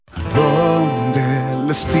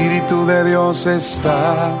Espíritu de Dios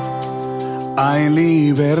está, hay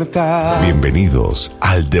libertad. Bienvenidos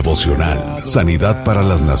al devocional Sanidad para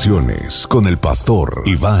las Naciones con el pastor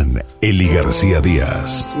Iván Eli García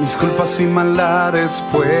Díaz. Mis culpas y maldades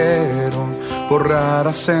fueron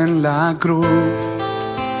borradas en la cruz,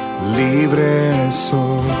 libre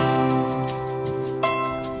soy.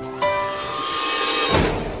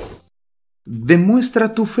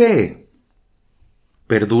 Demuestra tu fe.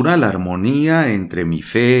 ¿Perdura la armonía entre mi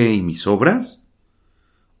fe y mis obras?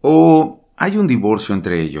 ¿O hay un divorcio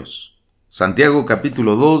entre ellos? Santiago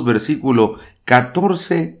capítulo 2, versículo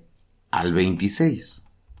 14 al 26.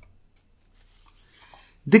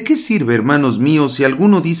 ¿De qué sirve, hermanos míos, si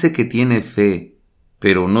alguno dice que tiene fe,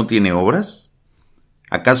 pero no tiene obras?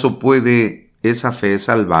 ¿Acaso puede esa fe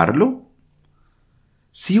salvarlo?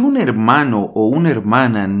 Si un hermano o una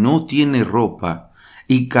hermana no tiene ropa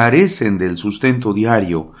y carecen del sustento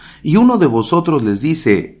diario, y uno de vosotros les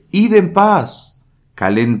dice, id en paz,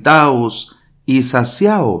 calentaos y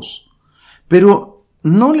saciaos, pero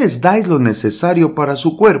no les dais lo necesario para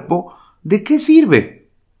su cuerpo, ¿de qué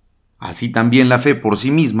sirve? Así también la fe por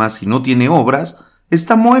sí misma, si no tiene obras,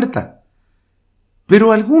 está muerta.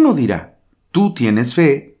 Pero alguno dirá, tú tienes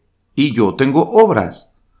fe y yo tengo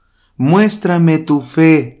obras. Muéstrame tu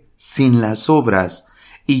fe sin las obras,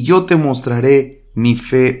 y yo te mostraré mi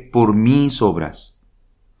fe por mis obras.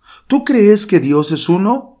 ¿Tú crees que Dios es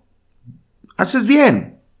uno? Haces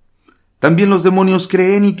bien. También los demonios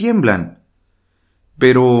creen y tiemblan.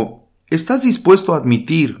 Pero, ¿estás dispuesto a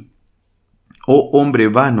admitir, oh hombre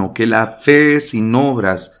vano, que la fe sin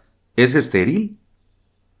obras es estéril?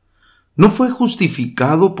 ¿No fue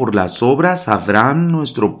justificado por las obras Abraham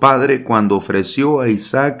nuestro padre cuando ofreció a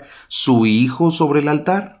Isaac su hijo sobre el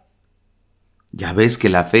altar? Ya ves que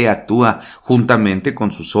la fe actúa juntamente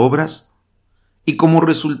con sus obras, y como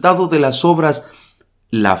resultado de las obras,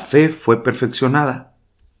 la fe fue perfeccionada.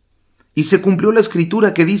 Y se cumplió la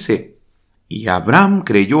escritura que dice, y Abraham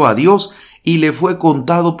creyó a Dios y le fue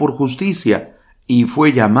contado por justicia, y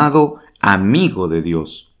fue llamado amigo de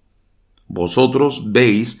Dios. Vosotros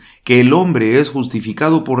veis que el hombre es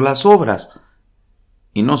justificado por las obras,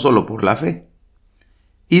 y no solo por la fe.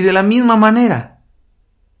 Y de la misma manera,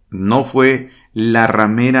 ¿no fue la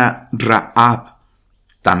ramera Rahab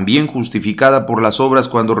también justificada por las obras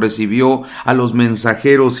cuando recibió a los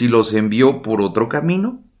mensajeros y los envió por otro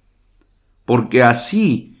camino? Porque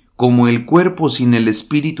así como el cuerpo sin el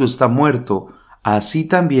espíritu está muerto, así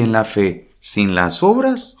también la fe sin las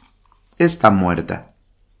obras está muerta.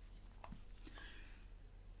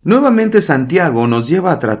 Nuevamente Santiago nos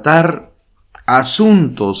lleva a tratar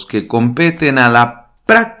asuntos que competen a la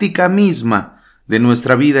práctica misma de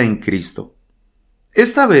nuestra vida en Cristo.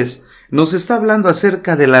 Esta vez nos está hablando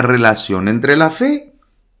acerca de la relación entre la fe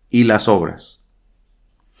y las obras.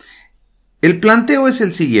 El planteo es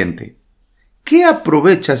el siguiente: ¿qué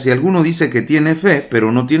aprovecha si alguno dice que tiene fe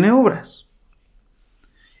pero no tiene obras?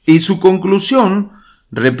 Y su conclusión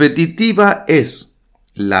repetitiva es: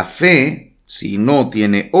 la fe, si no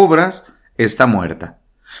tiene obras, está muerta.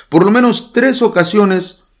 Por lo menos 3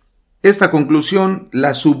 ocasiones esta conclusión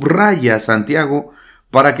la subraya Santiago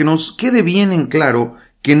para que nos quede bien en claro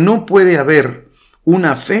que no puede haber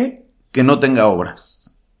una fe que no tenga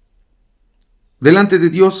obras. Delante de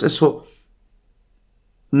Dios eso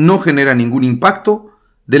no genera ningún impacto,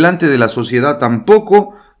 delante de la sociedad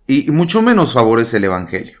tampoco, y mucho menos favorece el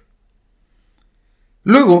Evangelio.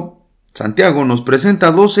 Luego, Santiago nos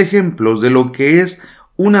presenta 2 ejemplos de lo que es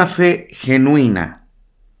una fe genuina,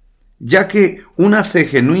 ya que una fe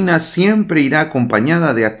genuina siempre irá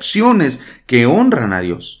acompañada de acciones que honran a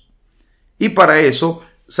Dios. Y para eso,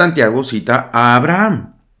 Santiago cita a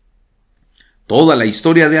Abraham. Toda la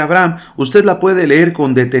historia de Abraham usted la puede leer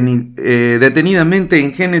detenidamente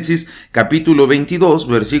en Génesis capítulo 22,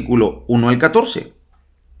 versículo 1 al 14.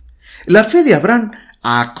 La fe de Abraham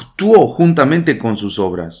actuó juntamente con sus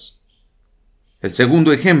obras. El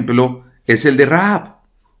segundo ejemplo es el de Rahab,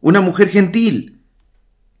 una mujer gentil,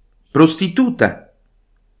 prostituta.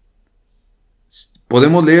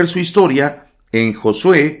 Podemos leer su historia en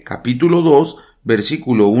Josué capítulo 2,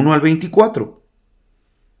 versículo 1 al 24.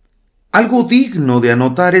 Algo digno de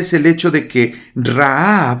anotar es el hecho de que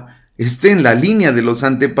Rahab esté en la línea de los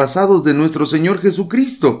antepasados de nuestro Señor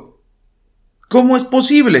Jesucristo. ¿Cómo es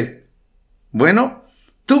posible? Bueno,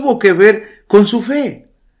 tuvo que ver con su fe.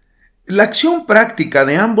 La acción práctica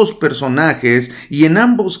de ambos personajes y en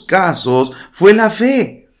ambos casos fue la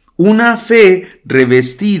fe. Una fe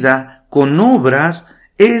revestida con obras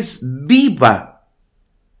es viva.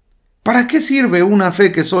 ¿Para qué sirve una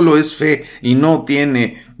fe que solo es fe y no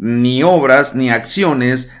tiene ni obras ni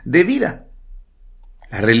acciones de vida?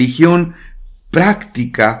 La religión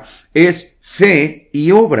práctica es fe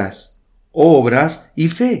y obras, obras y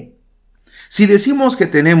fe. Si decimos que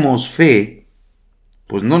tenemos fe,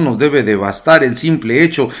 pues no nos debe de bastar el simple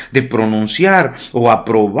hecho de pronunciar o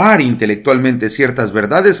aprobar intelectualmente ciertas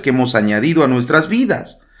verdades que hemos añadido a nuestras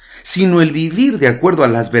vidas, sino el vivir de acuerdo a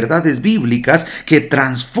las verdades bíblicas que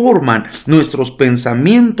transforman nuestros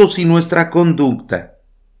pensamientos y nuestra conducta.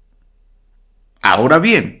 Ahora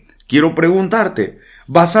bien, quiero preguntarte,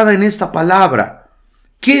 basada en esta palabra,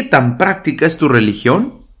 ¿qué tan práctica es tu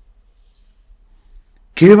religión?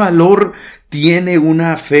 ¿Qué valor tiene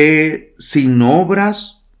una fe sin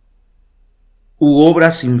obras u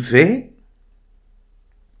obras sin fe?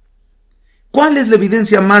 ¿Cuál es la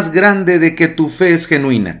evidencia más grande de que tu fe es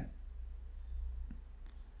genuina?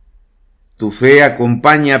 ¿Tu fe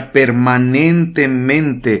acompaña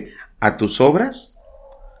permanentemente a tus obras?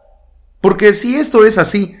 Porque si esto es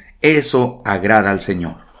así, eso agrada al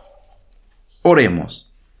Señor.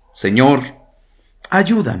 Oremos. Señor,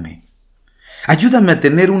 ayúdame. Ayúdame a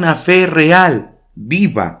tener una fe real,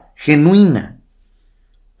 viva, genuina.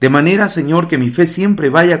 De manera, Señor, que mi fe siempre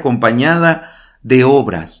vaya acompañada de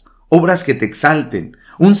obras, obras que te exalten,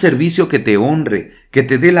 un servicio que te honre, que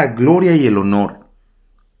te dé la gloria y el honor.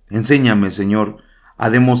 Enséñame, Señor, a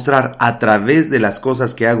demostrar a través de las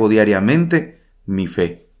cosas que hago diariamente mi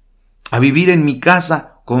fe. A vivir en mi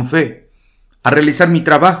casa con fe, a realizar mi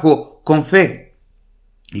trabajo con fe,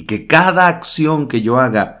 y que cada acción que yo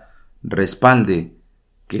haga respalde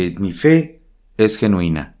que mi fe es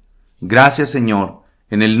genuina. Gracias, Señor,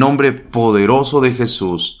 en el nombre poderoso de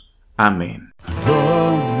Jesús. Amén.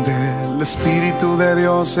 Donde el Espíritu de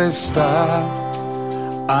Dios está,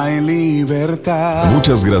 hay libertad.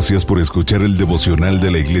 Muchas gracias por escuchar el devocional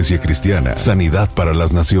de la Iglesia Cristiana Sanidad para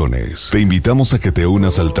las Naciones. Te invitamos a que te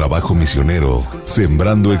unas al trabajo misionero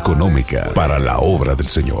Sembrando Económica para la obra del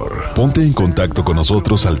Señor. Ponte en contacto con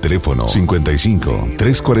nosotros al teléfono 55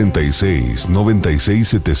 346 96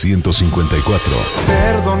 754.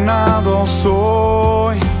 Perdonado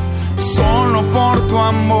soy, solo por tu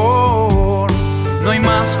amor, no hay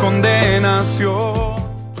más condenación.